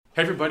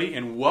Hey everybody,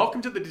 and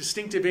welcome to the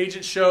Distinctive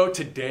Agent Show.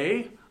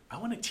 Today, I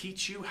want to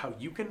teach you how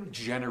you can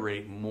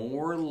generate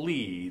more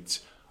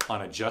leads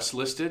on a Just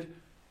Listed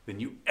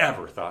than you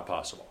ever thought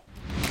possible.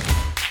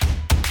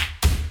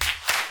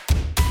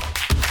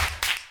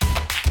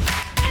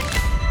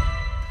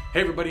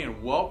 Hey everybody,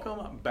 and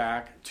welcome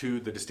back to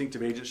the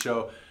Distinctive Agent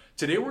Show.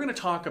 Today we're going to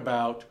talk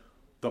about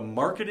the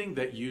marketing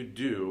that you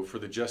do for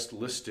the Just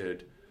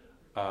Listed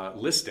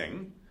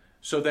listing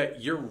so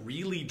that you're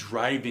really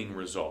driving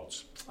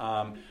results.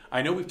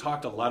 I know we've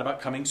talked a lot about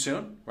coming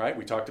soon, right?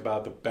 We talked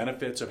about the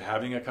benefits of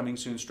having a coming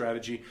soon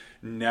strategy,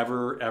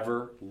 never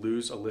ever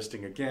lose a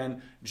listing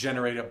again,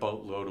 generate a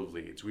boatload of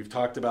leads. We've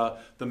talked about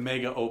the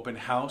mega open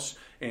house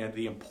and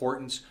the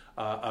importance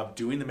of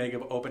doing the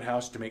mega open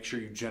house to make sure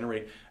you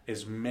generate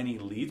as many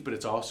leads, but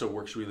it also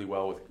works really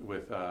well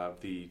with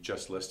the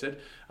Just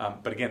Listed.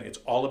 But again, it's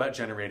all about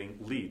generating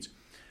leads.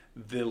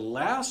 The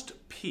last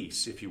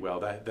piece, if you will,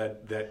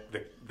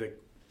 the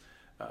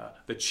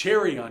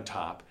cherry on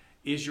top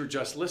is your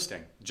Just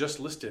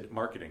Listed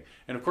marketing.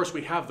 And of course,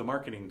 we have the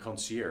marketing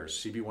concierge,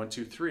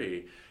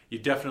 CB123. You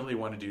definitely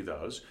want to do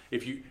those.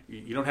 If you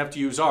don't have to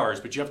use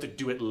ours, but you have to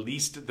do at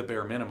least the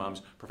bare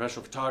minimums: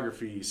 professional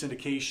photography,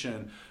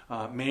 syndication,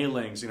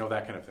 mailings,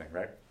 that kind of thing,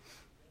 right?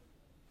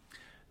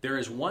 There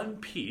is one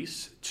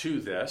piece to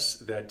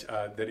this that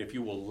if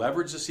you will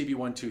leverage the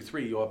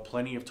CB123, you'll have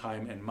plenty of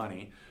time and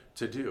money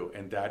to do,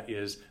 and that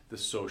is the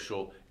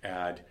social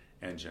ad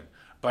engine.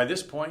 By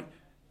this point,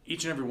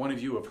 each and every one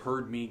of you have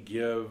heard me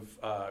give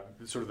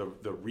sort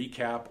of the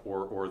recap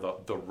or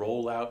the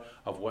rollout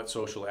of what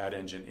social ad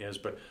engine is,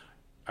 but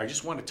I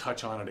just want to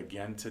touch on it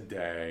again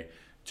today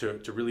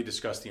to really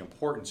discuss the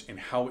importance and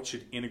how it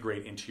should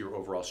integrate into your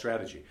overall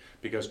strategy.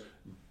 Because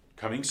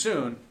coming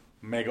soon,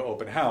 mega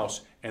open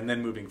house, and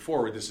then moving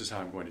forward, this is how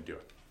I'm going to do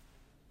it.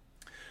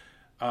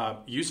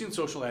 Using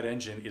Social Ad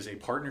Engine is a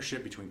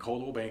partnership between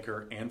Coldwell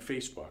Banker and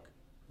Facebook.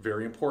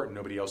 Very important.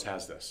 Nobody else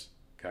has this.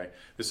 Okay,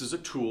 this is a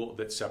tool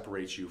that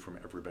separates you from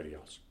everybody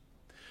else,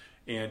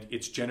 and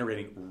it's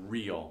generating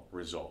real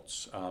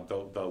results.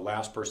 The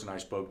last person I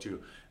spoke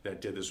to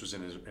that did this was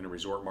in a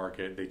resort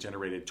market. They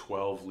generated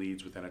 12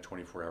 leads within a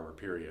 24-hour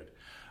period.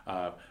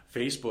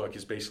 Facebook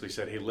has basically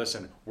said, hey,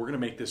 listen, we're going to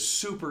make this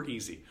super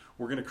easy.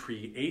 We're going to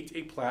create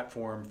a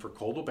platform for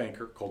Coldwell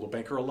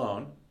Banker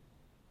alone,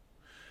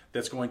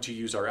 that's going to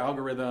use our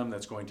algorithm,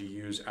 that's going to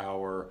use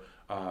our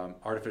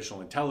artificial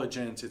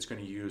intelligence. It's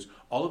going to use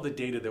all of the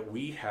data that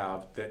we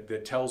have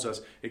that tells us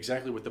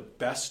exactly what the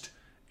best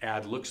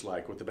ad looks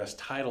like, what the best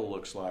title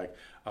looks like,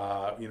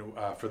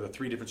 for the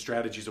three different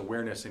strategies: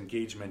 awareness,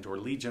 engagement, or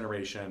lead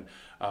generation.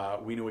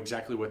 We know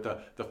exactly what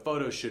the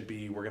photos should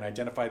be. We're going to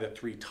identify the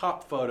three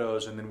top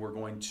photos, and then we're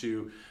going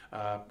to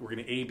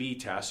A/B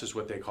test, is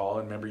what they call.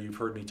 And remember, you've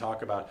heard me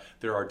talk about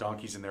there are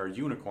donkeys and there are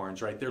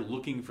unicorns, right? They're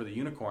looking for the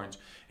unicorns,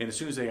 and as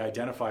soon as they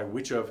identify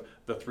which of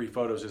the three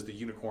photos is the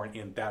unicorn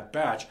in that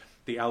batch,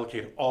 they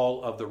allocate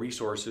all of the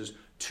resources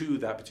to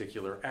that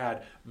particular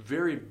ad.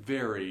 Very,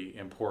 very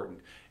important.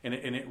 And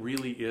it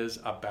really is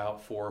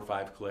about 4 or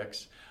 5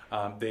 clicks.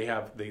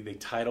 They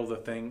title the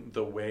thing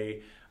the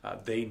way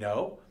they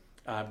know,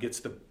 gets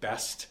the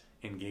best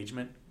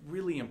engagement.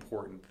 Really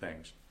important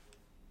things.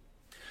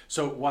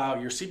 So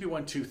while your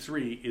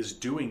CB123 is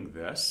doing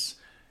this,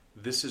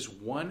 this is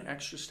one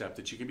extra step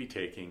that you can be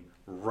taking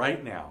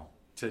right now,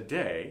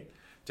 today,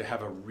 to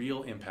have a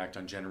real impact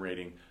on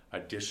generating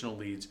additional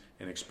leads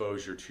and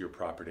exposure to your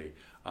property.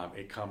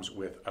 It comes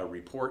with a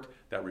report.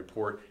 That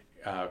report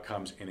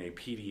comes in a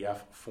PDF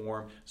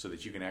form so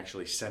that you can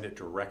actually send it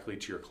directly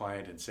to your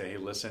client and say, hey,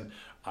 listen,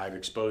 I've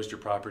exposed your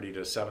property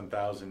to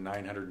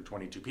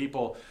 7,922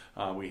 people.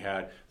 We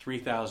had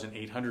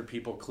 3,800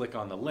 people click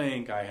on the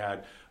link. I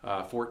had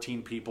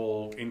 14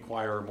 people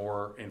inquire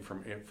for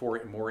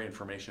more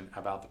information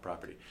about the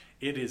property.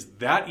 It is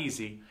that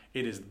easy.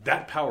 It is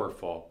that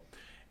powerful.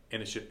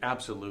 And it should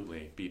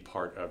absolutely be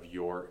part of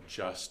your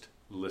Just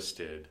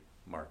Listed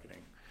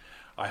marketing.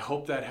 I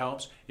hope that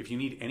helps. If you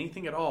need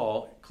anything at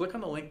all, click on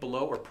the link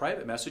below or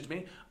private message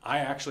me. I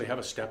actually have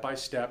a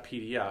step-by-step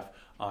PDF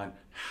on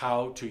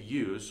how to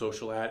use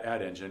Social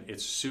Ad Engine.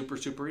 It's super,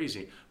 super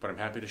easy, but I'm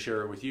happy to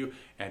share it with you.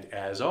 And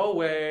as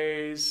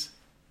always,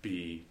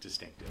 be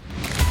distinctive.